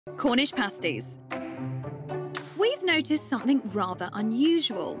Cornish pasties. We've noticed something rather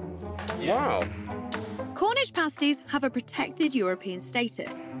unusual. Wow. Cornish pasties have a protected European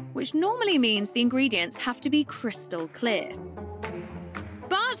status, which normally means the ingredients have to be crystal clear.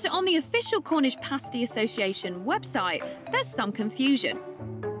 But on the official Cornish Pasty Association website, there's some confusion.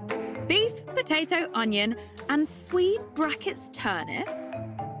 Beef, potato, onion, and Swede brackets turnip.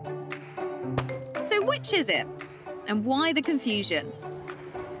 So which is it? And why the confusion?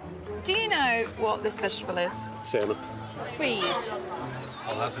 Do you know what this vegetable is? Turnip. Swede.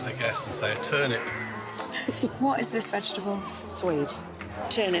 I'll hazard a guess and say a turnip. What is this vegetable? Swede.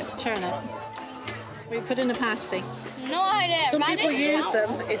 Turnip. Turnip. We put in a pasty. No idea. Some people use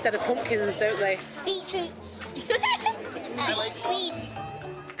them instead of pumpkins, don't they? Beetroots. Swede.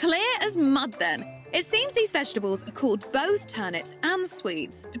 Clear as mud, then. It seems these vegetables are called both turnips and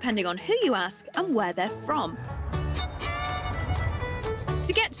Swedes, depending on who you ask and where they're from.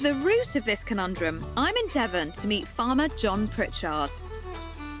 To get to the root of this conundrum, I'm in Devon to meet farmer John Pritchard.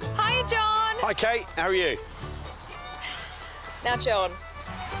 Hiya, John. Hi, Kate. How are you? Now, John,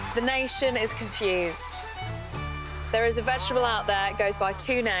 the nation is confused. There is a vegetable out there, it goes by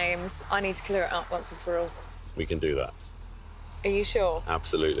two names. I need to clear it up once and for all. We can do that. Are you sure?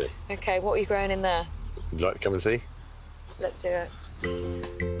 Absolutely. OK, what are you growing in there? Would you like to come and see? Let's do it.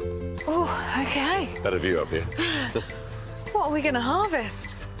 Oh, OK. Better view up here. What are we going to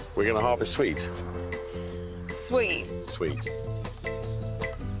harvest? We're going to harvest sweet. Swede. Sweet.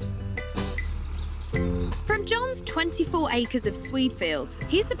 From John's 24 acres of swede fields,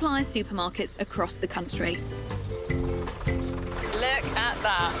 he supplies supermarkets across the country. Look at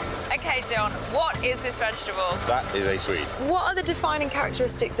that. OK, John, what is this vegetable? That is a Swede. What are the defining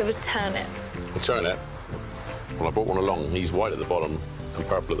characteristics of a turnip? A turnip? Well, I brought one along. He's white at the bottom and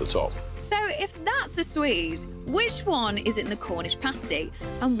purple at the top. So if that's a Swede, which one is in the Cornish pasty?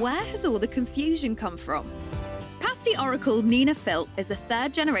 And where has all the confusion come from? Pasty oracle Nina Filt is a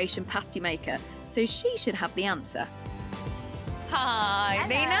third-generation pasty maker, so she should have the answer. Hi, Hello.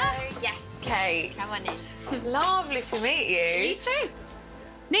 Nina. Yes. Kate. Come on in. Lovely to meet you. You too.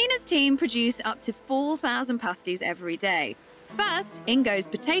 Nina's team produce up to 4,000 pasties every day. First, in goes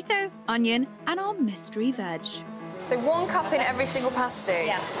potato, onion, and our mystery veg. So 1 cup in every single pasty?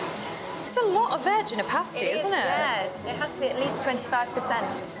 Yeah. It's a lot of veg in a pasty, isn't it? Yeah, it has to be at least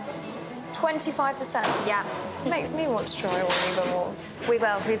 25%. 25%? Yeah. Makes me want to try one even more. We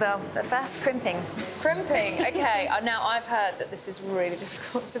will. But first, crimping. Crimping, OK. Now, I've heard that this is really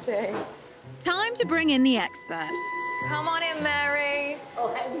difficult to do. Time to bring in the experts. Come on in, Mary.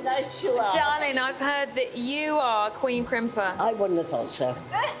 Oh, how nice you are. Darling, I've heard that you are Queen Crimper. I wouldn't have thought so.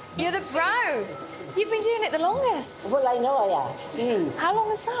 You're the pro. You've been doing it the longest. Well, I know I have. How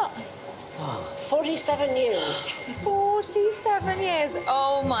long is that? 47 years. 47 years.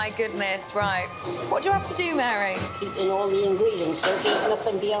 Oh, my goodness. Right. What do I have to do, Mary? Keep in all the ingredients. Don't leave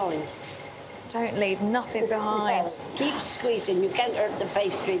nothing behind. Don't leave nothing behind. Keep squeezing. You can't hurt the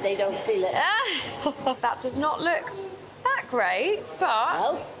pastry. They don't feel it. That does not look that great, but...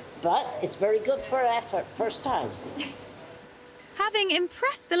 Well, but it's very good for effort. First time. Having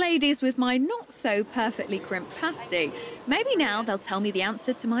impressed the ladies with my not-so-perfectly crimped pasty, maybe now they'll tell me the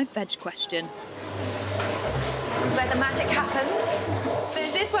answer to my veg question. This is where the magic happens. So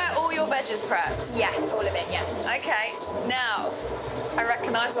is this where all your veg is prepped? Yes, all of it, yes. OK, now, I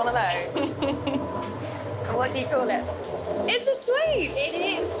recognise one of those. What do you call it? It's a Swede!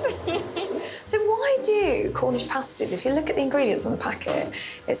 It is. So why do Cornish pasties, if you look at the ingredients on the packet,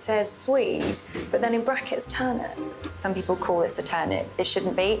 it says Swede, but then in brackets turnip? Some people call this a turnip. It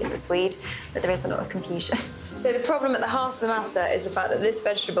shouldn't be, it's a Swede, but there is a lot of confusion. So the problem at the heart of the matter is the fact that this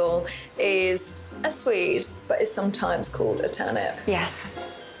vegetable is a Swede, but is sometimes called a turnip. Yes.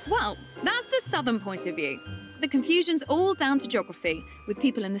 Well, that's the southern point of view. The confusion's all down to geography, with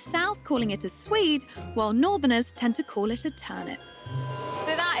people in the south calling it a Swede, while northerners tend to call it a turnip.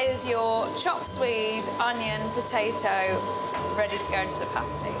 So that is your chopped Swede, onion, potato, ready to go into the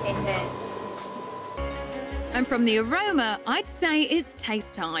pasty. It is. And from the aroma, I'd say it's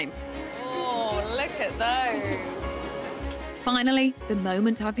taste time. Oh, look at those. Finally, the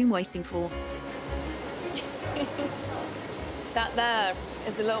moment I've been waiting for. That there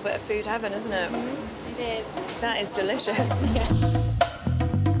is a little bit of food heaven, isn't it? It is. That is delicious. Yeah.